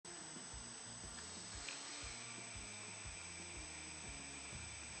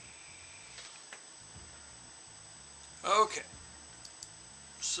Okay,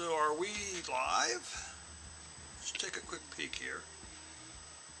 so are we live? Let's take a quick peek here.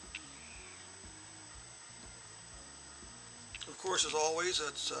 Of course, as always,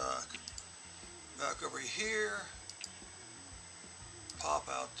 let's back over here, pop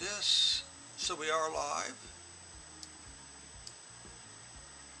out this, so we are live.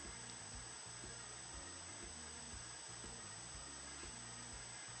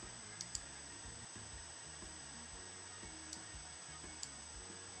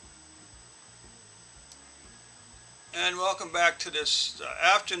 And welcome back to this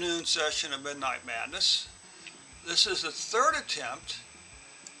afternoon session of Midnight Madness. This is the third attempt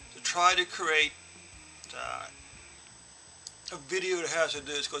to try to create a video that has to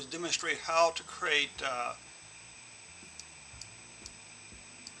do, it's going to demonstrate how to create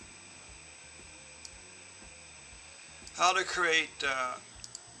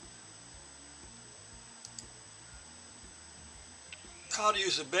how to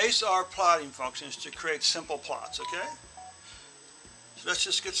use the base R plotting functions to create simple plots, okay? So let's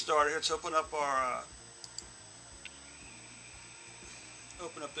just get started. Let's open up our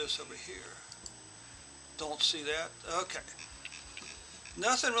open up this over here. Don't see that? Okay.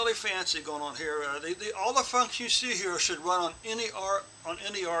 Nothing really fancy going on here. All the functions you see here should run on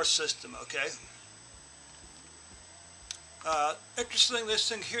any R system, okay? Interesting, this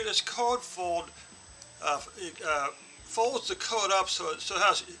thing here, this code fold folds the code up so it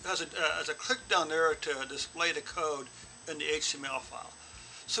has a click down there to display the code in the HTML file.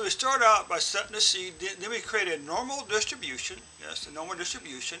 So we start out by setting the seed, then we create a normal distribution. Yes, the normal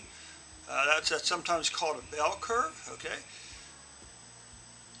distribution. That's sometimes called a bell curve. Okay.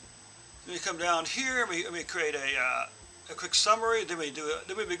 Then we come down here and we create a quick summary. Then we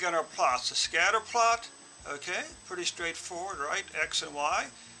begin our plots. The scatter plot. Okay, pretty straightforward, right? X and Y.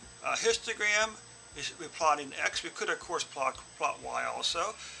 Histogram. We're plotting X. We could of course plot Y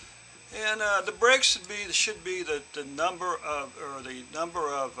also. And the break should be the number of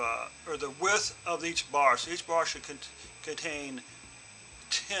or the width of each bar. So each bar should contain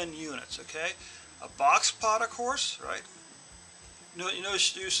 10 units. Okay, a box plot, of course, right? You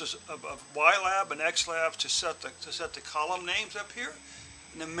notice uses of YLab and XLab to set the column names up here,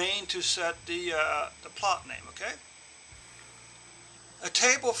 and the main to set the plot name. Okay. A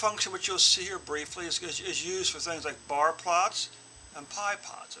table function, which you'll see here briefly, is used for things like bar plots and pie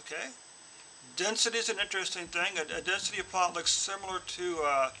plots. Okay. Density is an interesting thing. A density plot looks similar to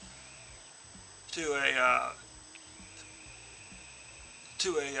a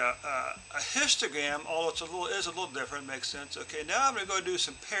histogram, although it is a little different. Makes sense. Okay. Now I'm going to go do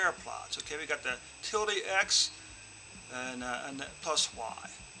some pair plots. Okay. We got the tilde x and plus y.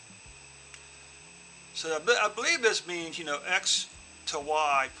 So I believe this means x to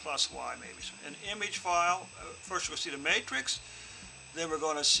y plus y maybe. So an image file. First we'll see the matrix. Then we're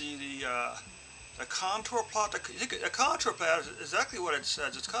going to see the contour plot. The contour plot is exactly what it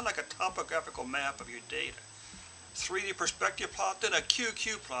says. It's kind of like a topographical map of your data. 3D perspective plot, then a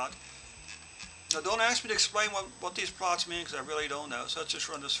QQ plot. Now don't ask me to explain what these plots mean because I really don't know. So let's just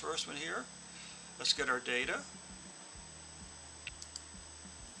run this first one here. Let's get our data.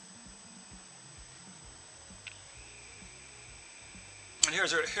 And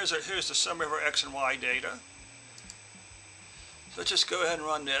here's the summary of our X and Y data. So let's just go ahead and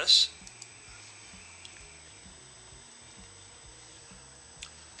run this.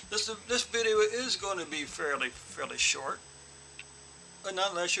 This video is going to be fairly short, but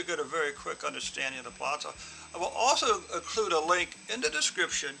nonetheless you'll get a very quick understanding of the plots. I will also include a link in the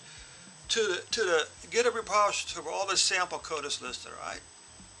description to the GitHub repository where all the sample code is listed. Right?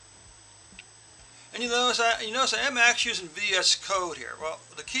 And you notice I am actually using VS Code here. Well,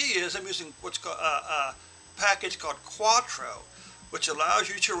 the key is I'm using what's called a package called Quattro, which allows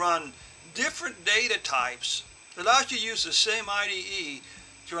you to run different data types. It allows you to use the same IDE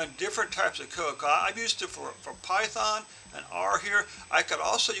to run different types of code. I've used it for Python and R here.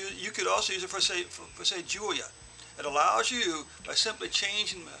 You could also use it for say Julia. It allows you by simply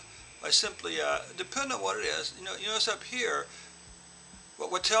depending on what it is. You notice up here,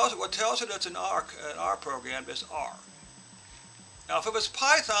 what tells you that's an R program is R. Now if it was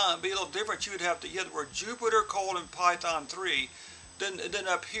Python, it'd be a little different. You have the word Jupyter Python 3. Then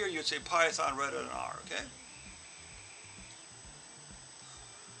up here you'd say Python rather than R. Okay.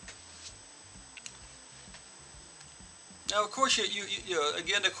 Now, of course,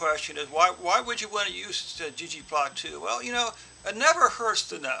 again, the question is, why would you want to use ggplot2? Well, it never hurts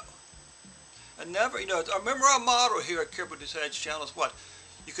to know. Remember our motto here at Kubernetes Edge Channel is what?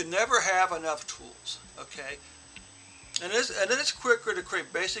 You can never have enough tools, okay? And it is quicker to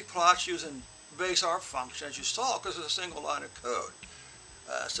create basic plots using base R function as you saw because it's a single line of code.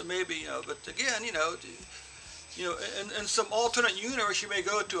 So maybe, but again, in some alternate universe, you may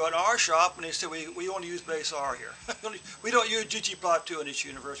go to an R shop and they say, we only use base R here. We don't use ggplot2 in this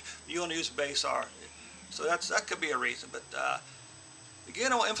universe. We only use base R. So that could be a reason. But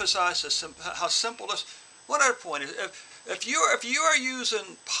again, I want to emphasize how simple this. One other point is, if you are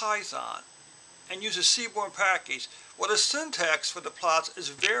using Python and use a Seaborn package, well, the syntax for the plots is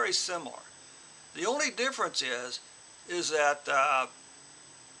very similar. The only difference is that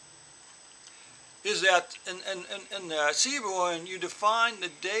in Seaborn you define the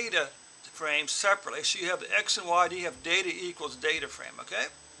data frame separately. So you have the X and Y, you have data equals data frame, okay?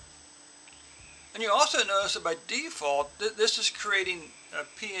 And you also notice that by default, this is creating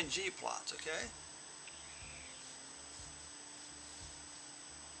PNG plots, okay?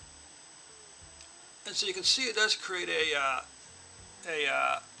 And so you can see it does create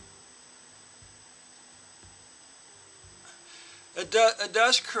it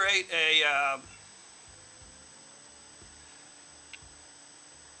does create a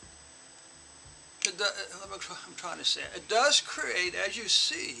I'm trying to say it does create, as you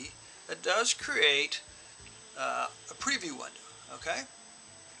see, it does create a preview window, okay?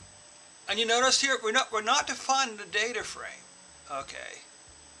 And you notice here we're not defining the data frame, okay?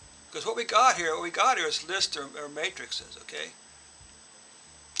 Because what we got here is lists or matrices, okay?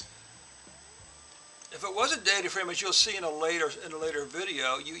 If it was a data frame, as you'll see in a later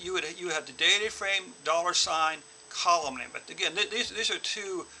video, you would have the data frame $, column name. But again, these are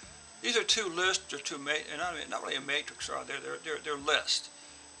two lists or two not really a matrix, are they're lists.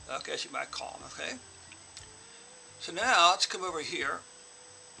 Okay, as you might call them. Okay. So now let's come over here.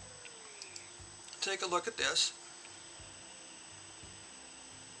 Take a look at this.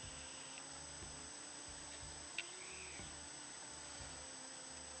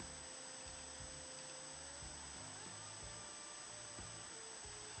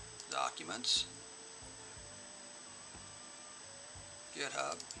 Documents,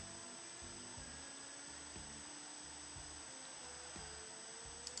 GitHub,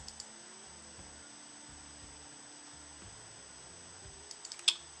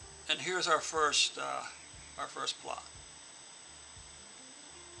 and here's our first plot.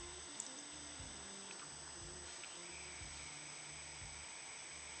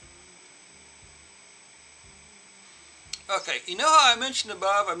 Okay, you know how I mentioned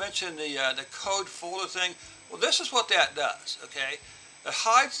above, I mentioned the code folder thing? Well, this is what that does, okay? It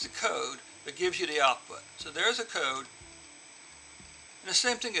hides the code, but gives you the output. So there's a code. And the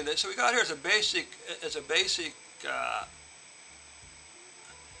same thing in this. So we got here as a basic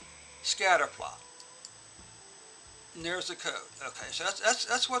scatter plot. And there's the code. Okay, so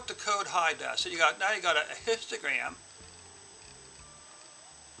that's what the code hide does. So now you got a histogram.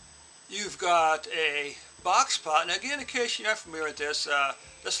 You've got a box plot. And again, in case you're not familiar with this,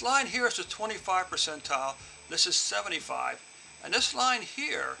 this line here is the 25th percentile. This is 75. And this line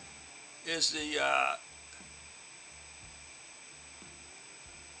here is the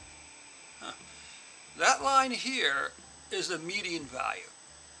that line here is the median value.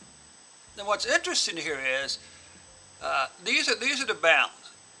 Now what's interesting here is these are the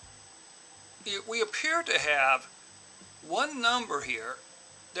bounds. We appear to have one number here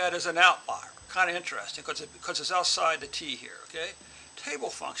that is an outlier. Kind of interesting because it's outside the T here, okay? Table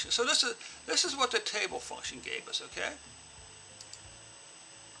function. So this is what the table function gave us, okay?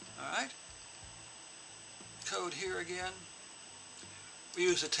 All right. Code here again. We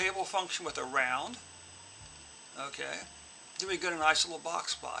use the table function with a round, okay? Then we get a nice little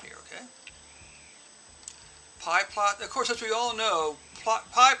box plot here, okay? Pie plot. Of course, as we all know,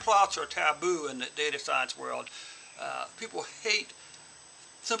 pie plots are taboo in the data science world. People hate.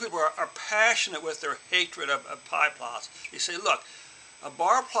 Some people are passionate with their hatred of pie plots. They say, look, a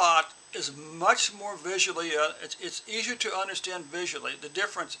bar plot is much more visually, it's easier to understand visually, the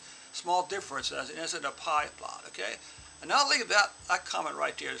difference, small difference as it is in a pie plot, okay? And I'll leave that comment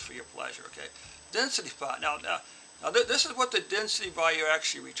right there for your pleasure, okay? Density plot. Now this is what the density value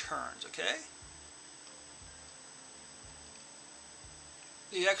actually returns, okay?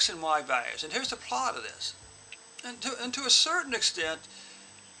 The X and Y values. And here's the plot of this. And to a certain extent,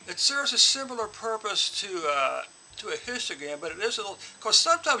 it serves a similar purpose to a histogram, but it is a little, because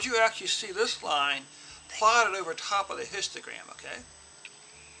sometimes you actually see this line plotted over top of the histogram, okay?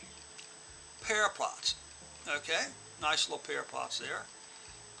 Pair plots, okay? Nice little pair plots there.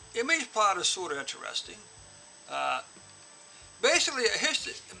 Image plot is sort of interesting. Basically,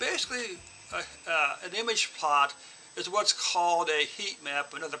 an image plot is what's called a heat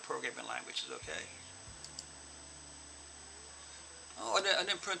map in other programming languages, okay? Oh, I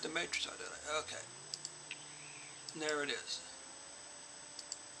didn't print the matrix out, did I? Okay. And there it is.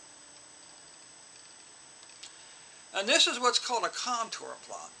 And this is what's called a contour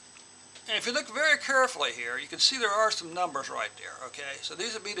plot. And if you look very carefully here, you can see there are some numbers right there, okay? So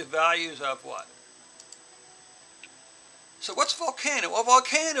these would be the values of what? So what's Volcano? Well,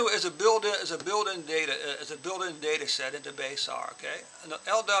 Volcano is a built-in data set into base R, okay? And the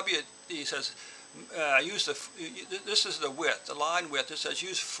LWD says this is the width, the line width. It says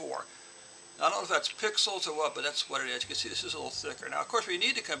use 4. I don't know if that's pixels or what, but that's what it is. You can see this is a little thicker. Now, of course, we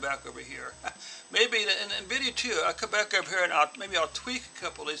need to come back over here. Maybe in NVIDIA too, I'll come back over here and maybe I'll tweak a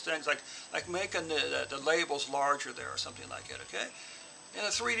couple of these things, like making the labels larger there or something like that, okay? In a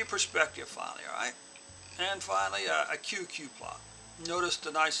 3D perspective finally, all right? And finally, a QQ plot. Notice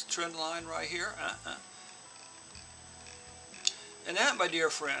the nice trend line right here. And that, my dear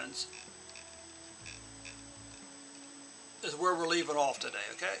friends, is where we're leaving off today,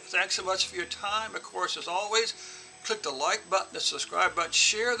 okay? Thanks so much for your time. Of course, as always, click the like button, the subscribe button,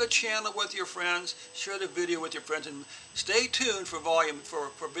 share the channel with your friends, share the video with your friends, and stay tuned for volume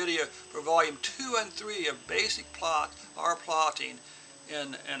 2 and 3 of basic R plotting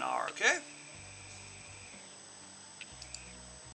in R, okay?